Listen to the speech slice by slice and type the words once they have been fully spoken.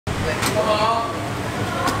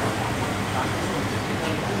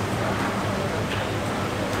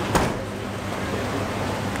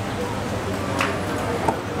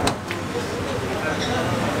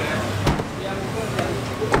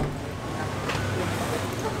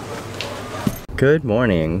Good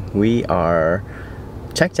morning. We are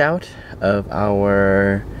checked out of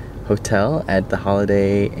our hotel at the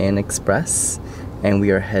Holiday Inn Express, and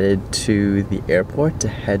we are headed to the airport to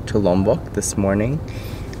head to Lombok this morning.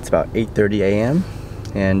 It's about 8:30 a.m.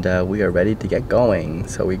 and we are ready to get going.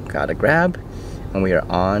 So we got a grab and we are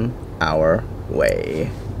on our way.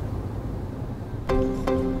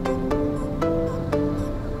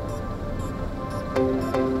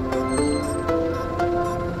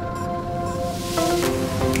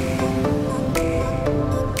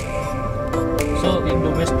 So in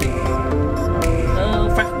domestic,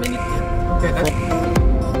 5 minutes. Okay, that's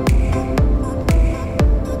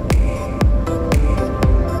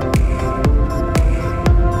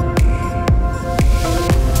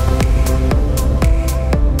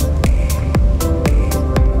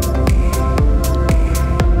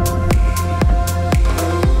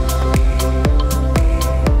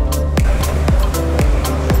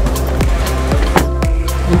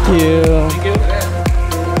Thank you. Thank you.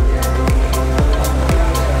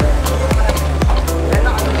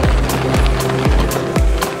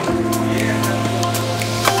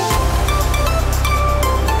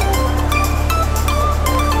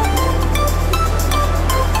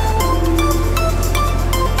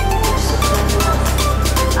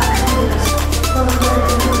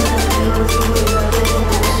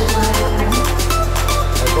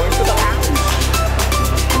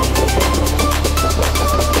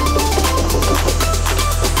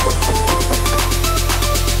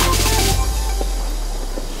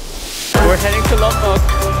 We're heading to Lombok.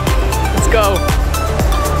 Let's go.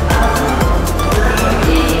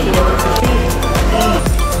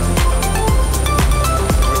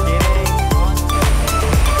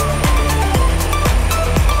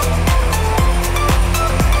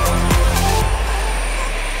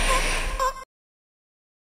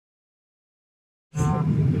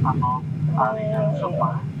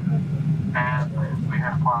 And we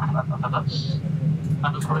have one attendance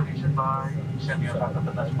under supervision by Senior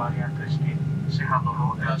Attendant Maria Christine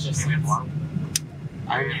Sihaloro and Steven Wang.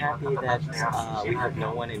 I'm happy that we have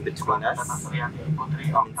no one in between us. I'm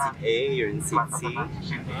in seat A, you're in seat C.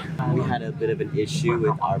 We had a bit of an issue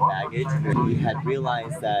with our baggage. We had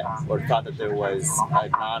realized that, or thought that there was a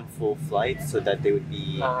non-full flight so that they would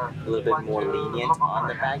be a little bit more lenient on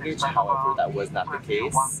the baggage. However, that was not the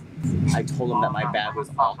case. I told them that my bag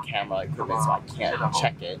was all camera equipment, so I can't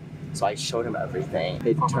check it. So I showed him everything.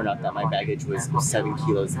 It turned out that my baggage was 7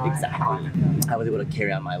 kilos exactly. I was able to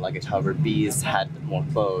carry on my luggage. However, B's had more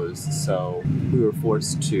clothes, so we were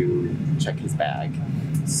forced to check his bag.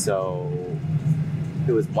 So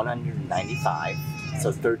it was 195, so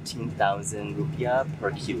 13,000 rupiah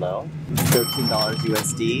per kilo, $13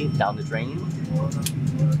 USD down the drain.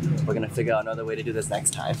 We're gonna figure out another way to do this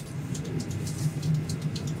next time.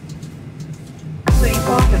 Please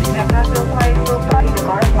hold the international flight will fly the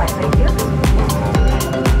car flight. Thank you.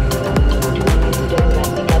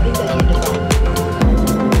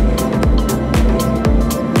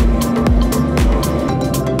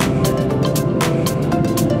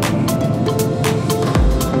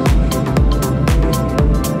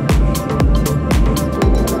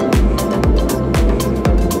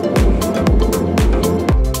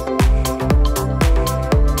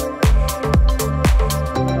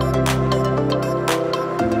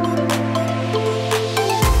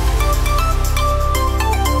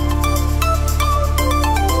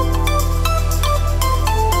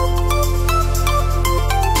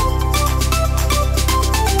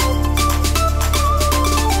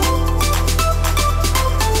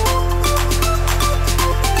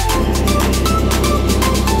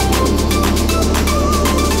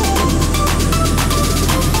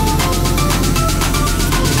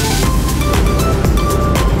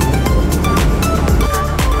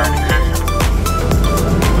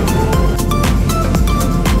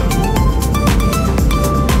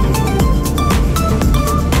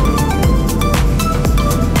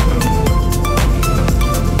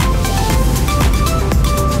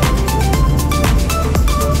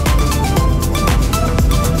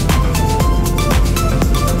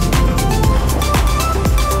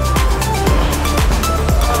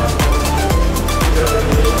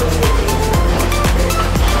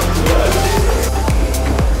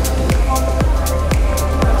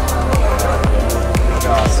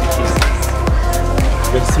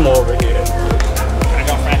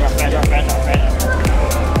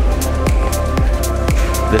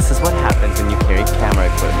 this is what happens when you carry camera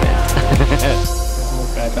equipment.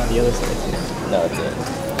 Back on the other side too. No, that's it.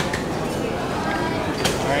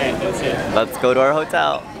 Alright, that's it. Let's go to our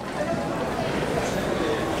hotel.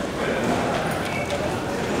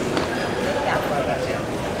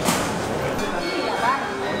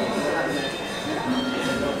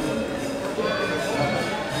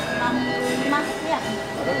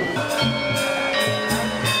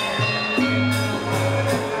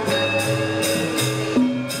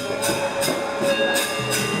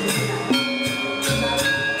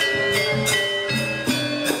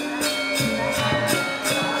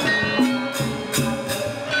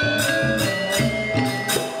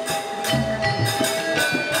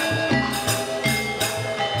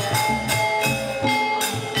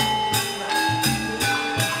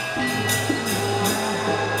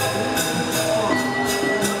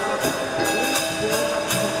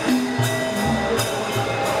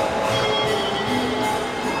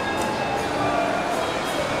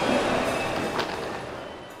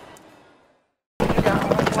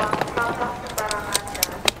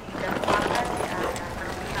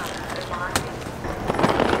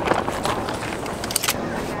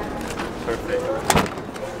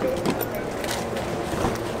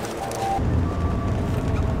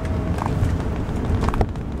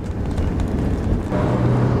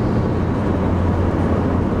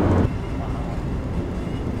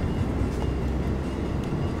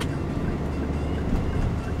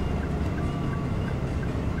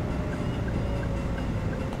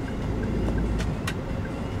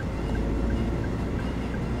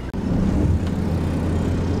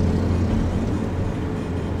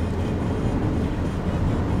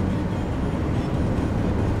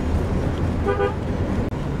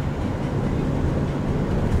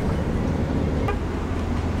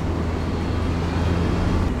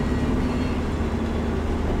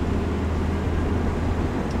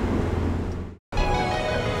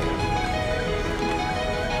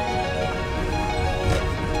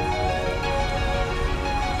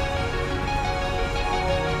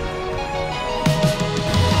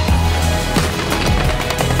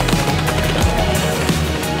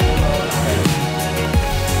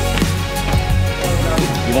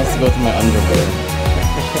 He wants to go to my underwear.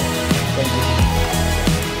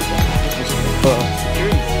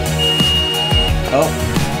 Oh.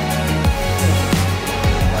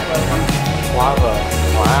 Guava.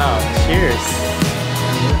 Wow. Cheers.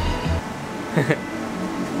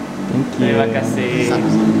 Thank you. Terima kasih.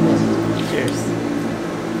 Cheers.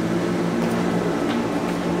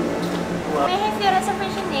 May I have your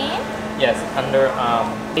reservation name? Yes, under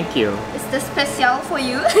thank you. It's the special for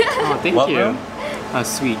you. Oh, thank What you. room?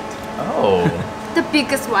 Sweet. Oh. The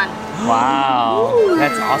biggest one. Wow,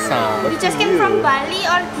 that's awesome. You just came from Bali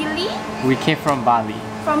or Gili? We came from Bali.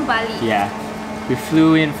 From Bali. Yeah, we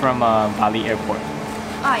flew in from Bali airport.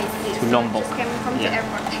 Oh, I see. To So Lombok. just came from the Yeah.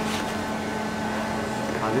 airport.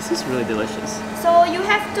 Wow, this is really delicious. So you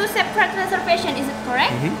have two separate reservations, is it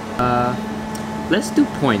correct? Let's do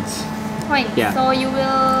points. Point. Yeah. So you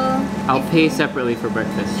will. I'll pay separately for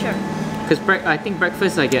breakfast. Sure. Because I think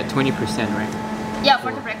breakfast I get 20%, right? Yeah,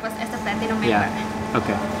 for the breakfast as a platinum member. Yeah.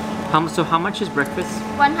 Okay. So how much is breakfast?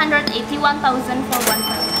 181,000 for one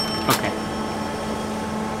person. Okay.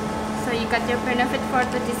 So you got your benefit for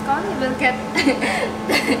the discount. You will get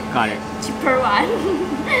Got it. cheaper one.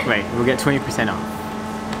 Right. We'll get 20% off.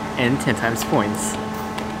 And 10 times points.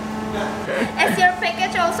 As your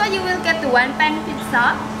package also, you will get one pan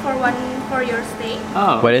pizza for your stay.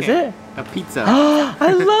 Oh. What is it? A pizza.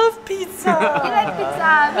 I love pizza. You like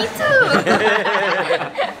pizza? Me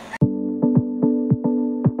too.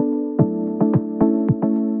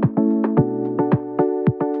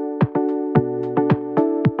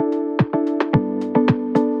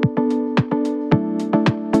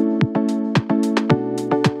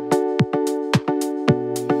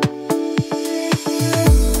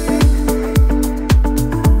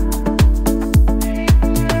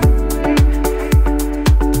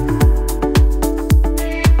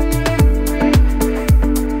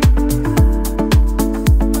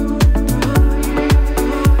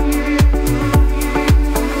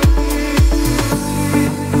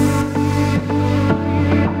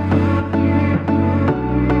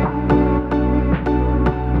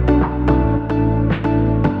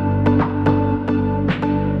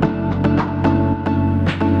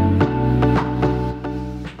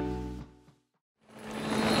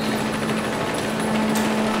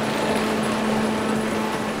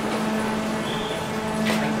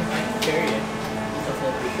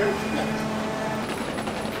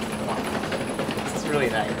 This is really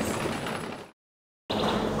nice.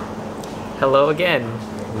 Hello again.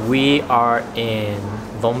 We are in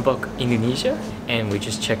Lombok, Indonesia, and we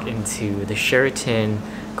just checked into the Sheraton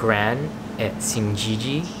Grand at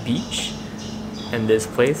Senggigi Beach, and this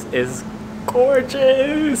place is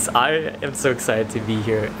gorgeous. I am so excited to be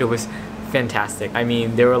here. It was fantastic. I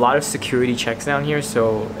mean, there were a lot of security checks down here,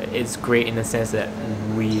 so it's great in the sense that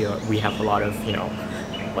we have a lot of, you know,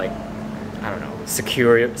 like, I don't know,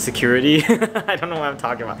 security. I don't know what I'm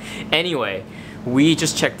talking about. Anyway, we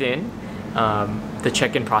just checked in. The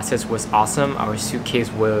check-in process was awesome. Our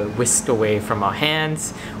suitcase were whisked away from our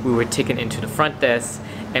hands. We were taken into the front desk,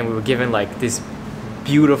 and we were given like this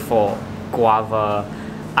beautiful guava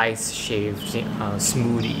ice shaved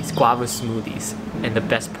smoothies, guava smoothies. And the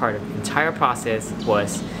best part of the entire process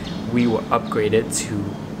was we were upgraded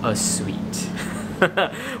to a suite.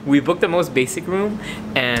 We booked the most basic room,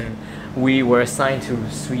 and we were assigned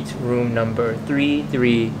to suite room number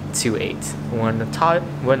 3328. We're on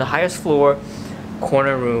the highest floor,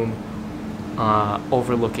 corner room,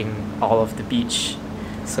 overlooking all of the beach.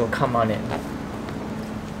 So come on in.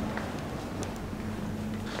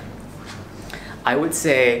 I would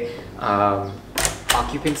say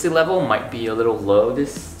occupancy level might be a little low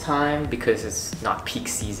this time because it's not peak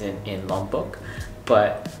season in Lombok,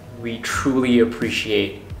 but we truly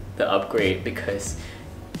appreciate the upgrade because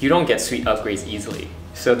you don't get suite upgrades easily.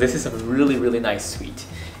 So this is a really, really nice suite.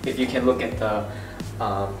 If you can look at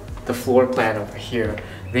the floor plan over here,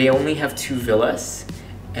 they only have 2 villas,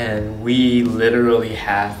 and we literally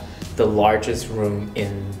have the largest room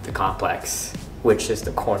in the complex, which is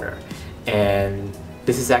the corner. And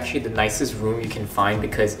this is actually the nicest room you can find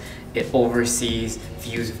because it oversees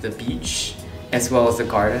views of the beach as well as the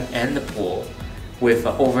garden and the pool with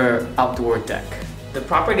an outdoor deck. The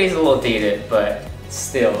property is a little dated, but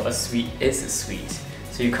still, a suite is a suite.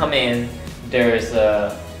 So you come in, there's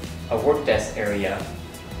a work desk area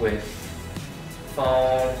with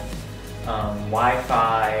phone,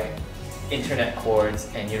 Wi-Fi, internet cords,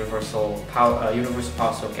 and universal power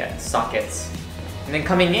sockets. And then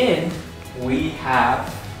coming in, we have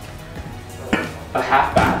a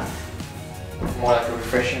half bath, more like a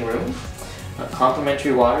refreshing room,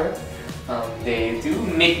 complimentary water. They do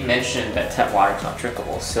make mention that tap water is not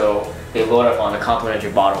drinkable, so they load up on the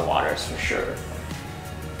complimentary bottled waters for sure.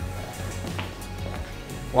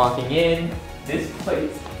 Walking in, this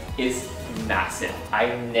place is massive.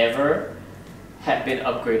 I never had been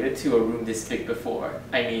upgraded to a room this big before.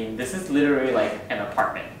 I mean, this is literally like an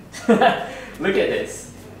apartment. Look at this.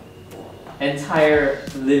 Entire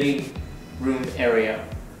living room area.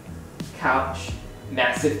 Couch,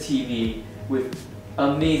 massive TV with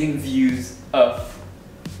amazing views of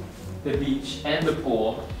the beach and the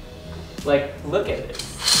pool. Like, look at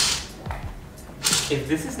this. If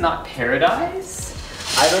this is not paradise,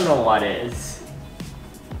 I don't know what is.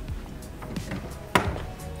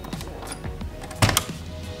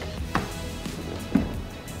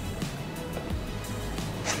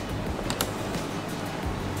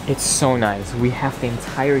 It's so nice. We have the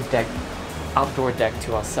entire deck, outdoor deck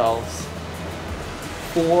to ourselves.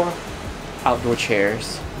 4 outdoor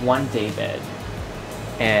chairs, 1 day bed,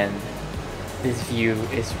 and this view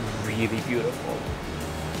is really beautiful.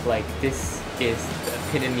 Like, this is the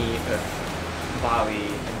epitome of Bali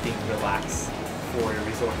and being relaxed for a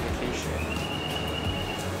resort vacation.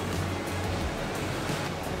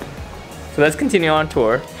 So let's continue on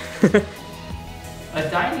tour. A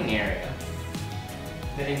dining area.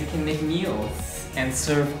 Then you can make meals and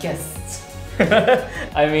serve guests.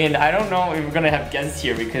 I mean, I don't know if we're gonna have guests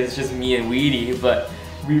here because it's just me and Weedy, but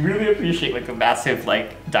we really appreciate like a massive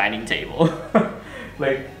like dining table.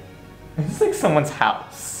 Like, it's like someone's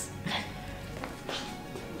house.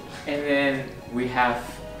 And then we have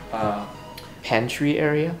a pantry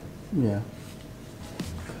area. Yeah.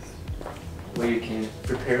 Where you can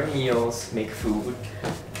prepare meals, make food.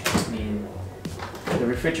 I mean, the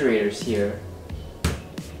refrigerator's here.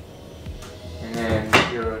 And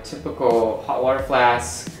then your typical hot water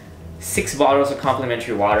flask, 6 bottles of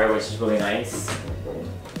complimentary water, which is really nice.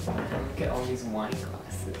 And look at all these wine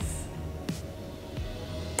glasses.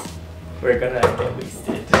 We're gonna get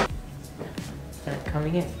wasted. Start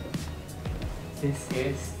coming in. This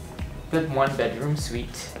is the 1-bedroom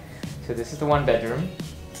suite. So this is the 1-bedroom.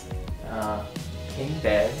 King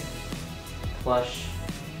bed, plush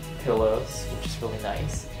pillows, which is really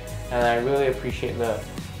nice. And I really appreciate the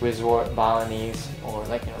resort Balinese or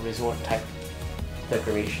like, you know, resort type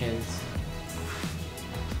decorations.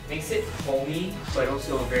 Makes it homey, but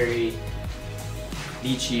also very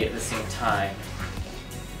beachy at the same time.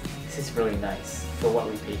 This is really nice for what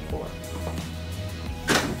we paid for.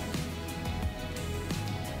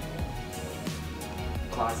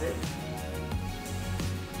 Closet.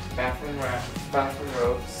 bathroom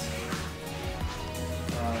robes,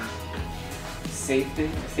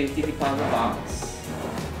 safety deposit box,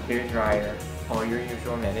 hair dryer, all your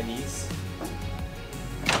usual amenities.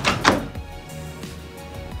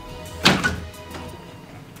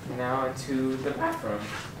 Now into the bathroom.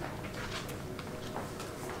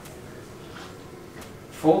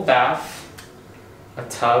 Full bath, a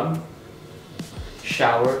tub,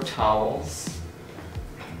 shower, towels,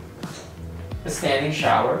 a standing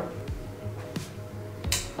shower.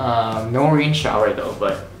 No rain shower though,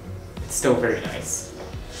 but it's still very nice.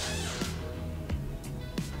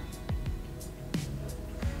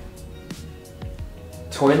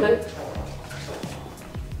 Toilet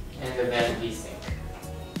and the vanity sink.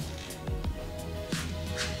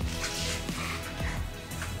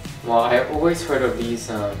 Well, I've always heard of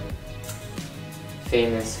these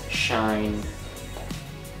famous Shine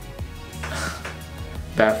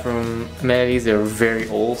bathroom amenities. They're very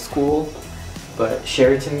old school, but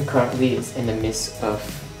Sheraton currently is in the midst of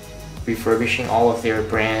refurbishing all of their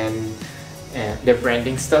brand and their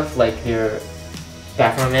branding stuff, like their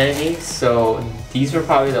bathroom amenities. So these were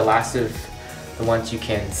probably the last of the ones you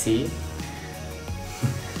can see.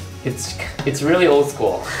 It's really old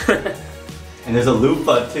school. And there's a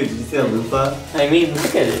loofah too. Did you see a loofah? I mean,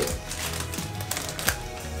 look at it.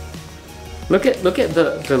 Look at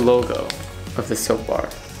the logo of the soap bar.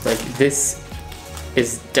 Like, this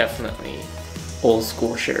is definitely old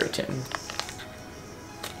school Sheraton.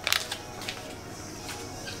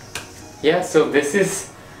 Yeah, so this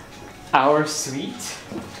is our suite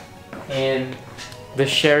in the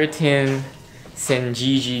Sheraton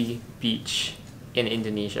Senggigi beach in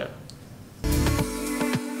Indonesia.